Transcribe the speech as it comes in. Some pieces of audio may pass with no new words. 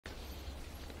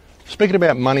Speaking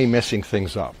about money messing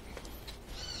things up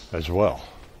as well,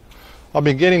 I've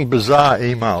been getting bizarre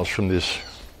emails from this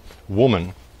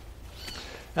woman,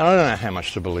 and I don't know how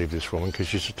much to believe this woman because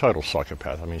she's a total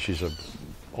psychopath. I mean, she's an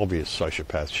obvious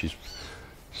sociopath. She's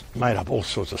made up all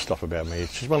sorts of stuff about me.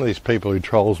 She's one of these people who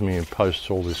trolls me and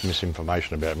posts all this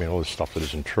misinformation about me and all this stuff that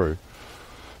isn't true.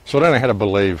 So I don't know how to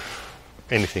believe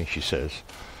anything she says.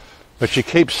 But she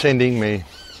keeps sending me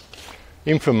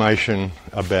information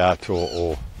about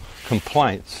or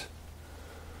complaints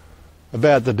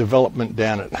about the development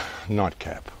down at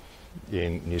Nightcap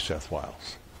in New South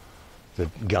Wales that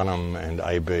Gunham and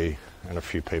AB and a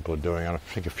few people are doing, and I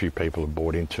think a few people have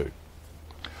bought into.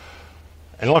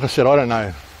 And like I said, I don't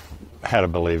know how to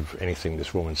believe anything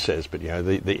this woman says, but you know,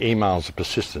 the emails are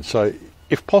persistent. So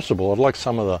if possible, I'd like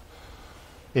some of the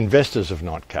investors of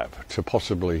Nightcap to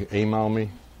possibly email me.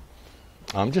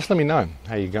 Just let me know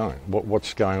how you're going,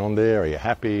 what's going on there. Are you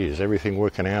happy? Is everything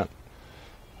working out?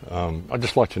 I'd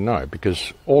just like to know,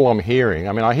 because all I'm hearing,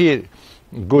 I mean, I hear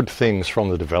good things from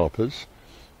the developers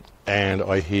and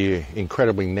I hear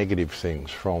incredibly negative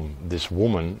things from this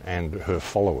woman and her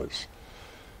followers.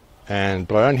 But I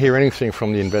don't hear anything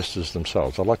from the investors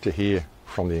themselves. I'd like to hear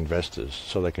from the investors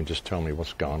so they can just tell me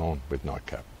what's going on with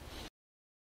Nightcap.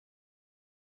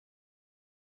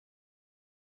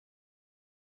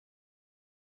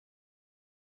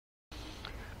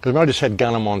 Because I just had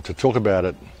Gunham on to talk about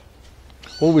it.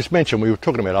 Well, it was mentioned, we were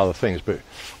talking about other things, but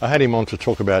I had him on to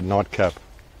talk about Nightcap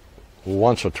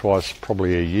once or twice,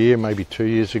 probably a year, maybe 2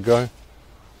 years ago.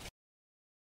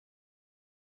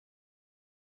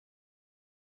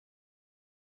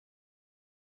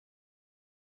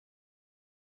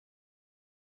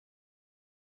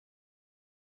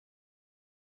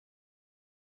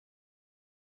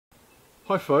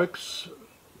 Hi folks.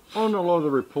 On a lot of the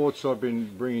reports I've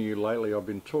been bringing you lately, I've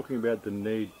been talking about the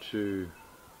need to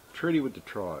treaty with the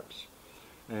tribes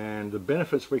and the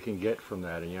benefits we can get from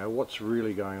that, and you know what's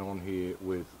really going on here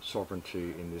with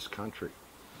sovereignty in this country.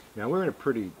 Now we're in a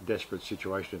pretty desperate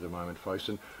situation at the moment, folks,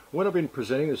 and when I've been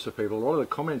presenting this to people, a lot of the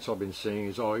comments I've been seeing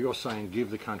is, oh, you're saying give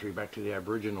the country back to the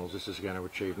Aboriginals, this is going to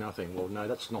achieve nothing. Well, no,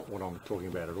 that's not what I'm talking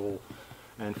about at all.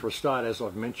 And for a start, as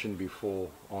I've mentioned before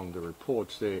on the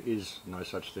reports, there is no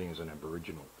such thing as an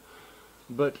Aboriginal.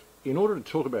 But in order to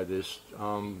talk about this,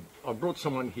 I brought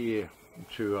someone here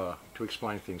to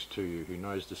explain things to you who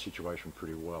knows the situation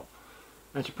pretty well.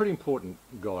 And it's a pretty important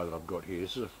guy that I've got here.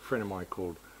 This is a friend of mine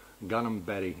called Gunham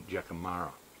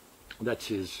Jakamara. That's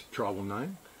his tribal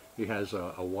name. He has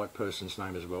a white person's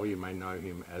name as well. You may know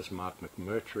him as Mark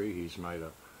McMurtry. He's made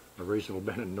a reasonable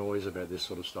amount of noise about this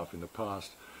sort of stuff in the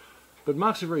past. But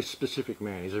Mark's a very specific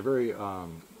man. He's a very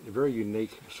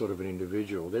unique sort of an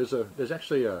individual. There's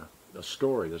actually a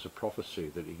story, there's a prophecy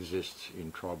that exists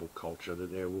in tribal culture that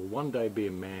there will one day be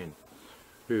a man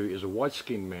who is a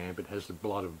white-skinned man but has the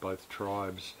blood of both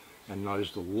tribes and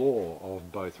knows the law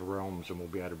of both realms and will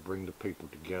be able to bring the people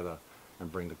together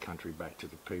and bring the country back to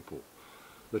the people.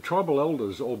 The tribal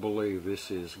elders all believe this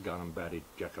is Gunham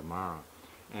Jakamara.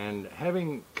 And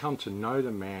having come to know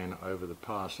the man over the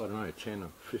past, I don't know, 10 or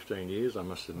 15 years, I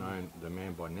must have known the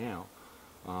man by now,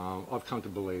 I've come to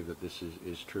believe that this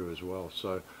is true as well.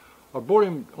 So I brought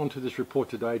him onto this report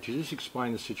today to just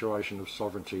explain the situation of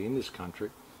sovereignty in this country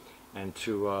and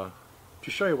to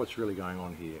show you what's really going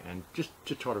on here and just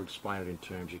to try to explain it in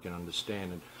terms you can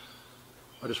understand. And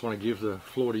I just want to give the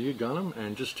floor to you, Gunham,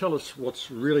 and just tell us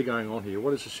what's really going on here.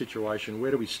 What is the situation?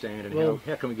 Where do we stand, and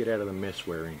how can we get out of the mess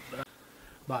we're in?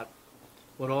 But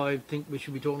what I think we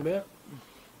should be talking about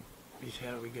is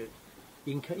how do we get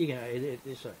income. You can edit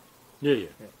this. Yeah.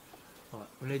 Right.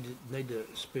 We need to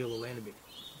spill the land a bit.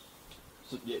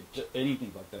 So, yeah,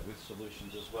 anything like that with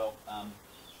solutions as well.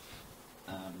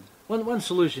 One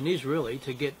solution is really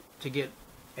to get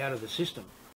out of the system.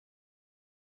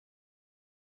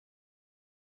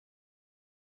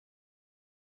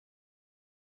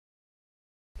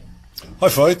 Hi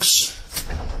folks,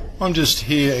 I'm just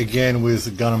here again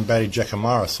with Gunham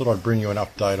Jakamara. I thought I'd bring you an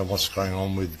update on what's going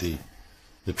on with the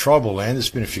tribal land. There's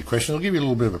been a few questions. I'll give you a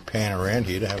little bit of a pan around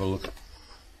here to have a look at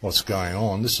what's going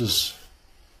on. This is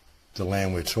the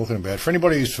land we're talking about. For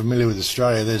anybody who's familiar with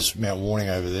Australia, there's Mount Warning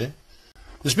over there.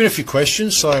 There's been a few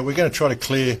questions, so we're going to try to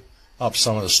clear up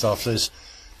some of the stuff.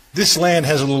 This land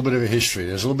has a little bit of a history.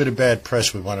 There's a little bit of bad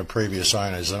press with one of the previous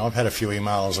owners, and I've had a few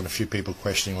emails and a few people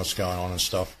questioning what's going on and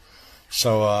stuff.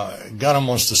 So Gunham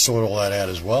wants to sort all that out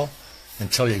as well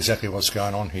and tell you exactly what's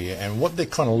going on here and what they're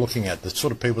kind of looking at, the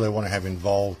sort of people they want to have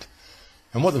involved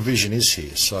and what the vision is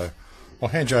here. So I'll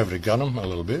hand you over to Gunham a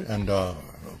little bit, and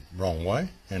wrong way,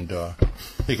 and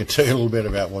he can tell you a little bit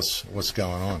about what's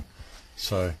going on.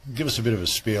 So give us a bit of a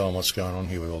spiel on what's going on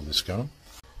here with all this, Gunham.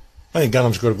 I think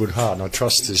Gunham's got a good heart, and I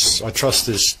trust this.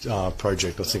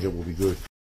 Project. I think it will be good.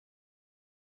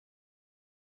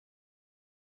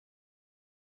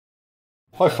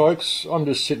 Hi folks, I'm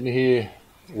just sitting here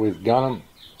with Gunham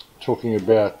talking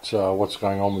about what's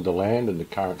going on with the land and the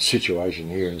current situation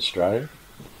here in Australia.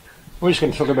 We're just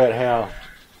going to talk about how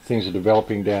things are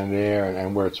developing down there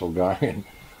and where it's all going and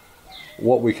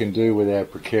what we can do with our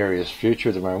precarious future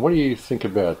at the moment. What do you think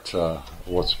about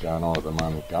what's going on at the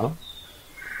moment, Gunham?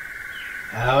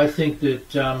 I think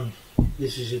that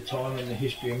this is a time in the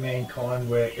history of mankind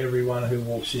where everyone who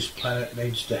walks this planet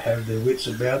needs to have their wits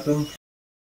about them.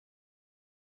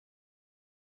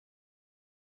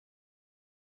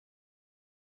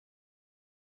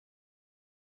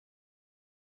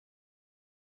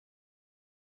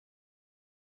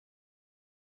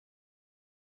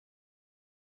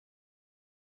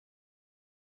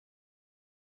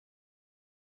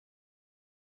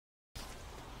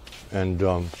 And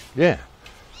yeah,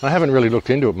 I haven't really looked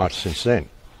into it much since then,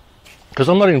 because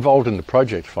I'm not involved in the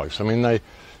project, folks. I mean, they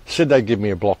said they'd give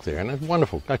me a block there, and it's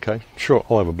wonderful. Okay, sure,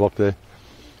 I'll have a block there.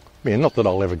 I mean, not that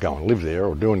I'll ever go and live there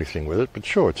or do anything with it, but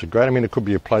sure, it's a great, I mean, it could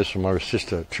be a place for my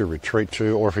sister to retreat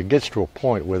to, or if it gets to a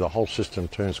point where the whole system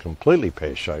turns completely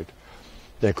pear-shaped,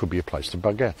 there could be a place to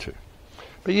bug out to.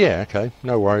 But yeah, okay,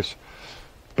 no worries.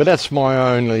 But that's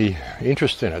my only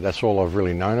interest in it. That's all I've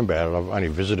really known about it. I've only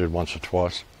visited once or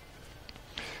twice.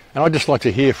 And I'd just like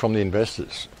to hear from the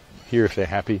investors, hear if they're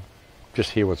happy, just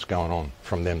hear what's going on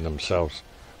from them themselves.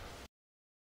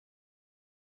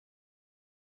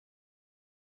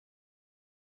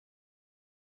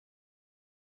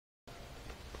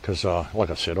 Because, like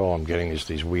I said, all I'm getting is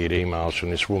these weird emails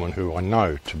from this woman who I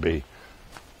know to be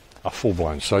a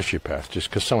full-blown sociopath, just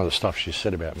because some of the stuff she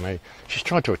said about me. She's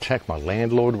tried to attack my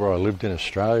landlord where I lived in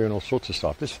Australia and all sorts of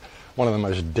stuff. This is one of the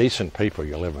most decent people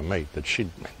you'll ever meet that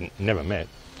she'd never met.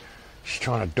 She's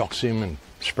trying to dox him and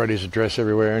spread his address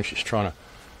everywhere, and she's trying to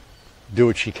do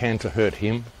what she can to hurt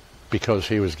him because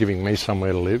he was giving me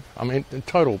somewhere to live. I mean, a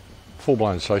total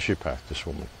full-blown sociopath, this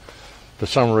woman. For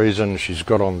some reason, she's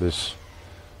got on this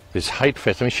hate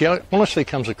fest. I mean, she honestly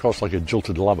comes across like a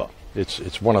jilted lover.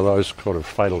 It's one of those sort of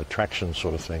fatal attraction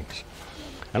sort of things.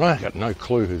 And I got no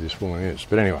clue who this woman is.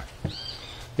 But anyway,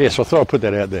 yeah, so I thought I'd put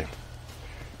that out there.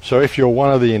 So if you're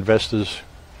one of the investors,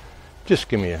 just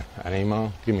give me an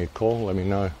email, give me a call, let me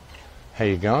know how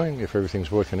you're going, if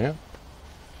everything's working out.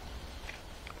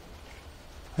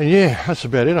 And yeah, that's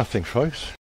about it, I think,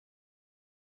 folks.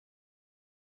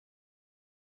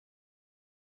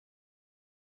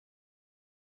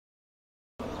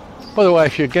 By the way,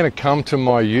 if you're going to come to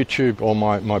my YouTube or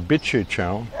my BitChute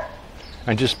channel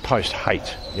and just post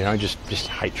hate, you know, just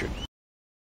hatred.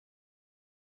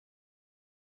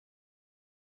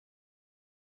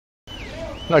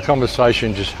 No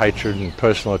conversation, just hatred and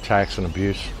personal attacks and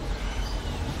abuse.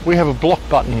 We have a block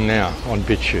button now on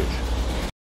BitChute.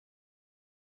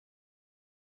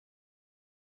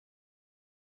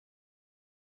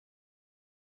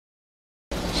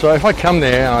 So if I come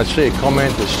there and I see a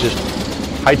comment that's just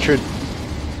hatred,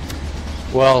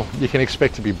 well, you can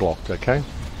expect to be blocked, okay?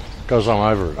 Because I'm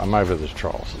over it, I'm over the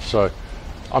trolls. So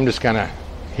I'm just going to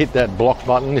hit that block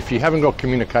button. If you haven't got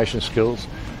communication skills,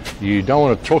 you don't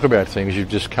want to talk about things, you've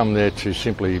just come there to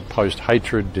simply post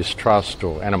hatred, distrust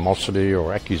or animosity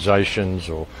or accusations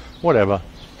or whatever.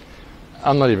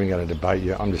 I'm not even going to debate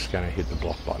you, I'm just going to hit the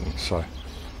block button. So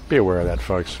be aware of that,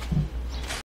 folks.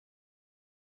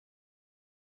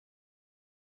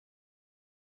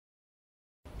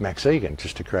 Max Igan,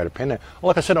 just to create a pen name.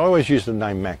 Like I said, I always used the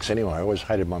name Max anyway. I always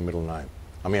hated my middle name.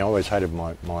 I mean, I always hated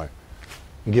my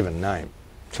given name.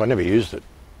 So I never used it.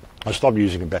 I stopped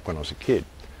using it back when I was a kid.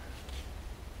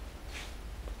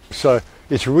 So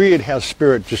it's weird how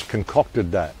Spirit just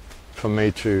concocted that for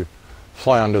me to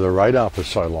fly under the radar for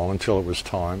so long until it was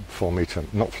time for me to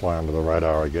not fly under the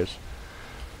radar, I guess.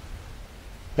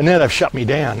 And now they've shut me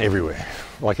down everywhere.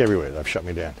 Like everywhere, they've shut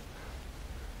me down.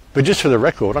 But just for the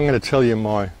record, I'm going to tell you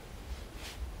my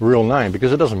real name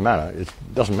because it doesn't matter. It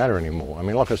doesn't matter anymore. I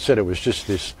mean, like I said, it was just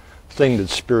this thing that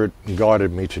Spirit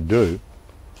guided me to do.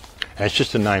 And it's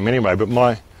just a name anyway, but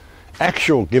my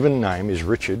actual given name is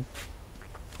Richard.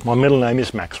 My middle name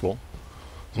is Maxwell.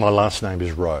 My last name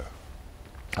is Rowe.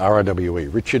 R-O-W-E,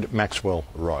 Richard Maxwell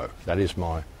Rowe. That is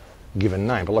my given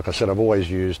name. But like I said, I've always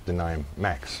used the name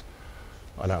Max.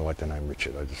 I don't like the name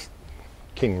Richard.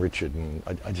 King Richard, and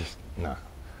no.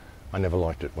 I never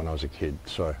liked it when I was a kid,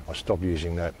 so I stopped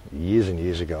using that years and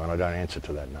years ago, and I don't answer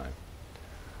to that name.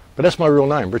 But that's my real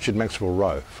name, Richard Maxwell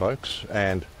Rowe, folks.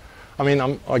 And I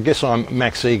mean, I guess I'm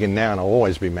Max Igan now, and I'll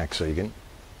always be Max Igan.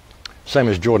 Same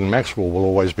as Jordan Maxwell will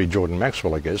always be Jordan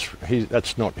Maxwell, I guess.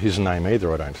 That's not his name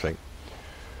either, I don't think.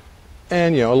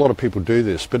 And, you know, a lot of people do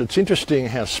this, but it's interesting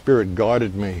how Spirit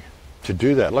guided me to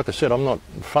do that. Like I said, I'm not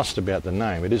fussed about the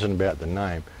name. It isn't about the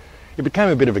name. It became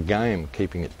a bit of a game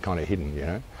keeping it kind of hidden, you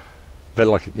know. But,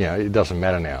 like, you know, it doesn't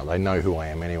matter now. They know who I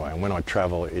am anyway. And when I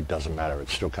travel, it doesn't matter. It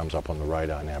still comes up on the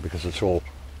radar now because it's all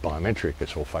biometric.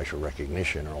 It's all facial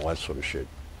recognition and all that sort of shit.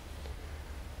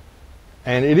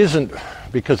 And it isn't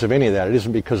because of any of that. It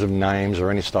isn't because of names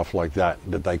or any stuff like that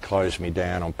that they close me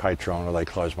down on Patreon or they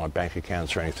close my bank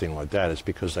accounts or anything like that. It's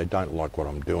because they don't like what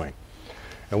I'm doing.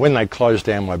 And when they closed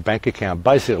down my bank account,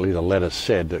 basically the letter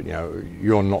said that, you know,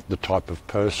 you're not the type of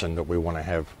person that we want to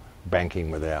have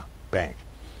banking with our bank.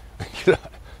 You know,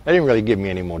 they didn't really give me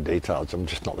any more details. I'm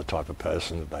just not the type of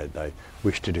person that they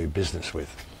wish to do business with.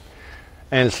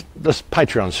 And this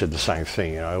Patreon said the same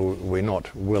thing. You know, we're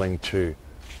not willing to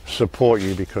support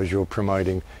you because you're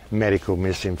promoting medical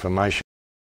misinformation.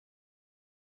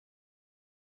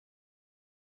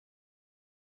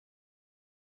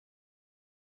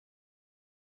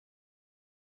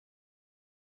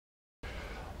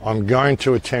 I'm going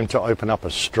to attempt to open up a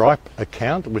Stripe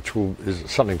account, which is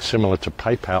something similar to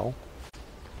PayPal.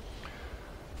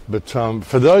 But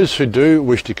for those who do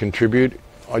wish to contribute,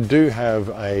 I do have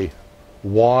a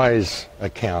Wise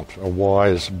account, a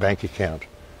Wise bank account,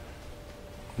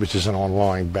 which is an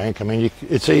online bank. I mean,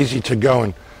 it's easy to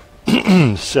go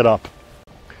and set up,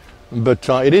 but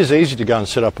it is easy to go and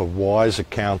set up a Wise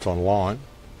account online,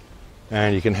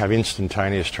 and you can have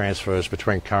instantaneous transfers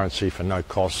between currency for no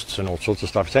costs and all sorts of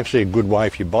stuff. It's actually a good way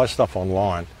if you buy stuff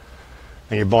online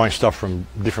and you're buying stuff from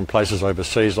different places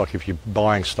overseas, like if you're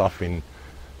buying stuff in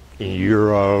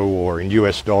euro or in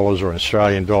US dollars or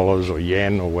Australian dollars or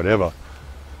yen or whatever.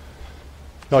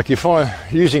 Like if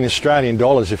using Australian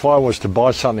dollars, if I was to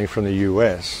buy something from the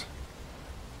US,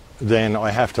 then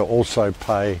I have to also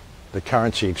pay the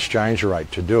currency exchange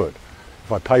rate to do it.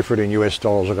 If I pay for it in US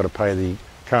dollars, I've got to pay the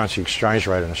currency exchange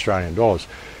rate in Australian dollars.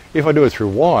 If I do it through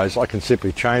Wise, I can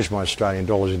simply change my Australian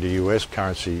dollars into US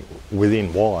currency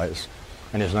within Wise,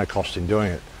 and there's no cost in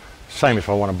doing it. Same if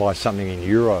I want to buy something in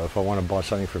euro. If I want to buy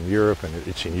something from Europe and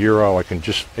it's in euro, I can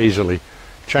just easily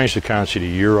change the currency to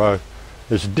euro.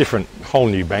 There's a different whole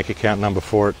new bank account number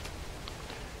for it,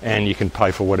 and you can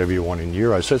pay for whatever you want in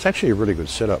euros. So it's actually a really good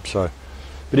setup.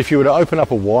 But if you were to open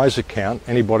up a Wise account,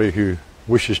 anybody who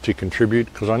wishes to contribute,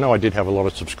 because I know I did have a lot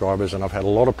of subscribers and I've had a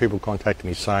lot of people contact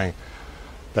me saying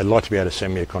they'd like to be able to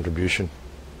send me a contribution.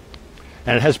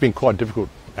 And it has been quite difficult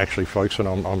actually, folks, and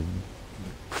I'm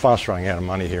fast running out of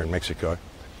money here in Mexico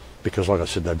because, like I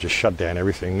said, they've just shut down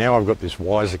everything. Now I've got this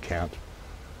Wise account.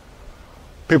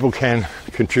 People can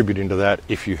contribute into that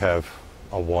if you have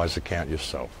a Wise account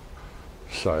yourself.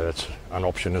 So that's an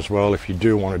option as well. If you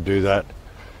do want to do that,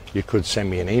 you could send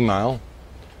me an email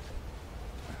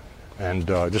and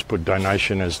just put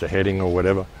donation as the heading or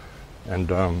whatever,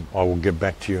 and I will get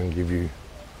back to you and give you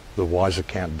the Wise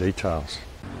account details.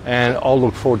 And I'll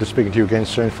look forward to speaking to you again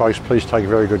soon, folks. Please take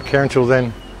very good care until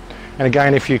then. And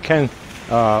again, if you can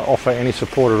offer any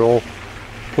support at all,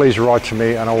 please write to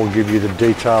me and I will give you the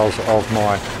details of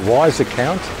my Wise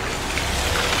account.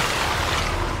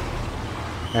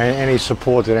 And any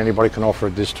support that anybody can offer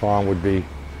at this time would be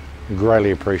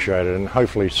greatly appreciated. And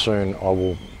hopefully soon I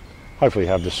will hopefully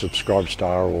have the Subscribe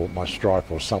Star or my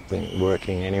Stripe or something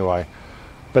working anyway.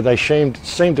 But they seem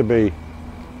to be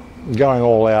going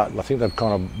all out. I think they've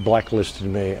kind of blacklisted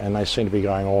me, and they seem to be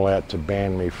going all out to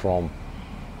ban me from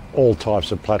all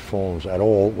types of platforms at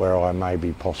all where I may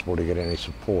be possible to get any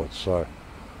support. So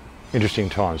interesting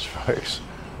times, folks.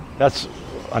 That's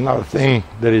another thing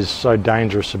that is so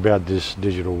dangerous about this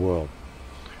digital world.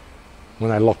 When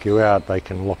they lock you out, they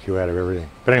can lock you out of everything.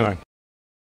 But anyway.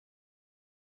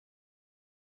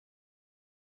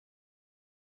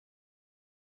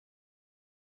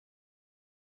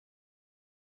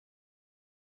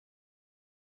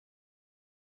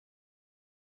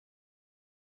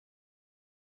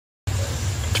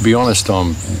 To be honest,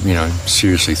 I'm,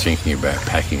 seriously thinking about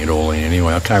packing it all in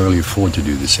anyway. I can't really afford to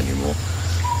do this anymore.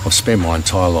 I've spent my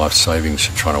entire life savings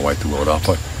trying to wake the world up.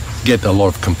 I get a lot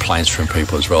of complaints from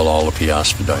people as well. Oh, look, he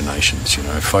asked for donations.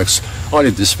 Folks, I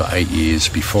did this for 8 years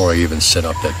before I even set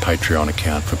up that Patreon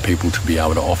account for people to be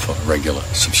able to offer regular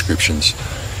subscriptions.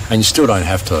 And you still don't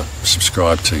have to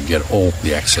subscribe to get all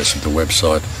the access of the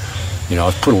website.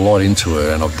 I've put a lot into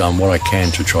it and I've done what I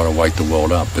can to try to wake the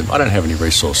world up, but I don't have any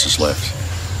resources left.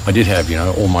 I did have,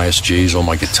 all my SGs, all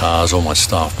my guitars, all my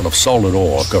stuff, but I've sold it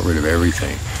all. I've got rid of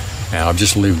everything. And I've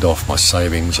just lived off my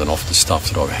savings and off the stuff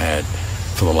that I've had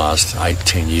for the last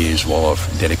 8-10 years while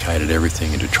I've dedicated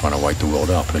everything into trying to wake the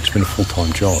world up. And it's been a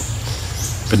full-time job.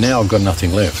 But now I've got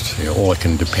nothing left. You know, all I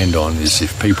can depend on is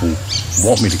if people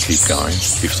want me to keep going,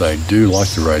 if they do like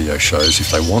the radio shows,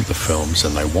 if they want the films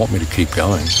and they want me to keep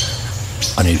going,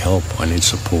 I need help, I need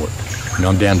support. And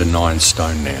I'm down to 9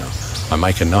 stone now. I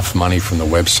make enough money from the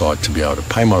website to be able to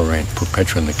pay my rent, put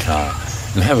petrol in the car,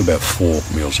 and have about 4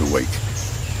 meals a week.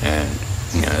 And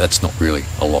you know, that's not really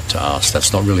a lot to ask.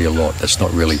 That's not really a lot. That's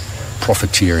not really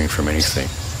profiteering from anything.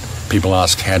 People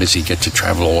ask, how does he get to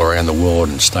travel all around the world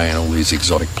and stay in all these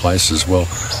exotic places? Well,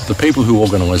 the people who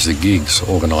organise the gigs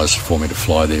organise for me to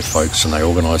fly there, folks, and they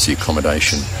organise the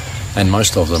accommodation. And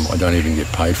most of them I don't even get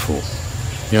paid for.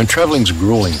 You know, and travelling's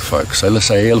gruelling, folks. So let's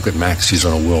say, hey, look at Max, he's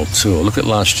on a world tour. Look at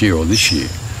last year or this year.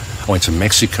 I went to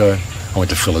Mexico, I went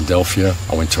to Philadelphia,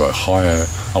 I went to Ohio,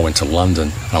 I went to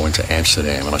London, I went to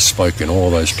Amsterdam, and I spoke in all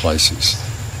those places.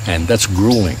 And that's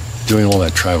gruelling. Doing all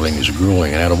that travelling is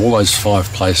gruelling. And out of all those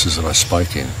 5 places that I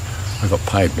spoke in, I got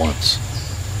paid once.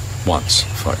 Once,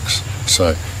 folks.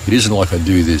 So it isn't like I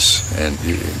do this and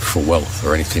for wealth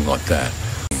or anything like that.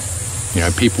 You know,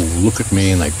 people look at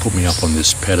me and they put me up on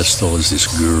this pedestal as this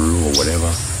guru or whatever.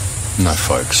 No,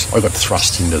 folks, I got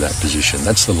thrust into that position.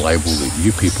 That's the label that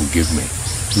you people give me.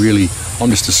 Really, I'm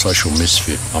just a social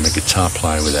misfit. I'm a guitar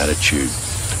player with attitude.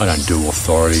 I don't do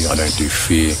authority. I don't do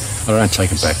fear. I don't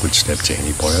take a backward step to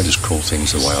anybody. I just call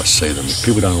things the way I see them. If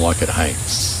people don't like it, hey,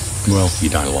 well, you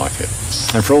don't like it.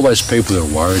 And for all those people that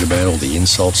are worried about all the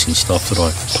insults and stuff that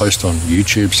I post on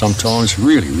YouTube sometimes,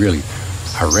 really, really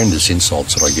horrendous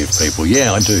insults that I give people.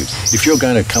 Yeah, I do. If you're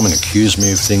going to come and accuse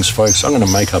me of things, folks, I'm going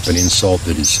to make up an insult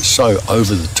that is so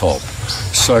over the top,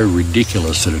 so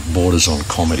ridiculous that it borders on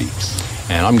comedy.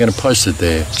 And I'm going to post it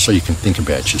there so you can think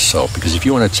about yourself. Because if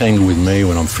you want to tangle with me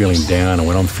when I'm feeling down or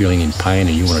when I'm feeling in pain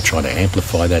and you want to try to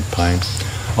amplify that pain,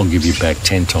 I'll give you back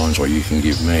 10 times what you can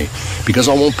give me. Because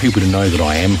I want people to know that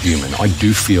I am human. I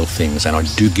do feel things and I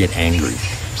do get angry.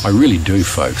 I really do,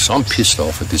 folks. I'm pissed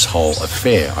off at this whole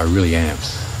affair. I really am.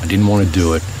 I didn't want to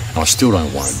do it, and I still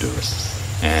don't want to do it.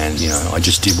 And, you know, I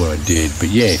just did what I did. But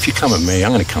yeah, if you come at me,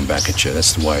 I'm going to come back at you.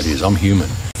 That's the way it is. I'm human.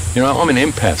 You know, I'm an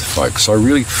empath, folks. I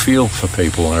really feel for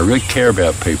people, and I really care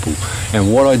about people.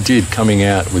 And what I did coming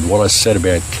out with what I said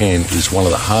about Ken is one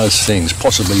of the hardest things,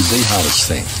 possibly the hardest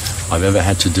thing I've ever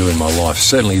had to do in my life.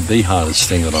 Certainly the hardest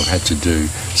thing that I've had to do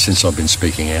since I've been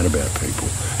speaking out about people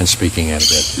and speaking out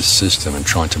about this system and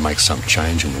trying to make some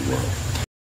change in the world.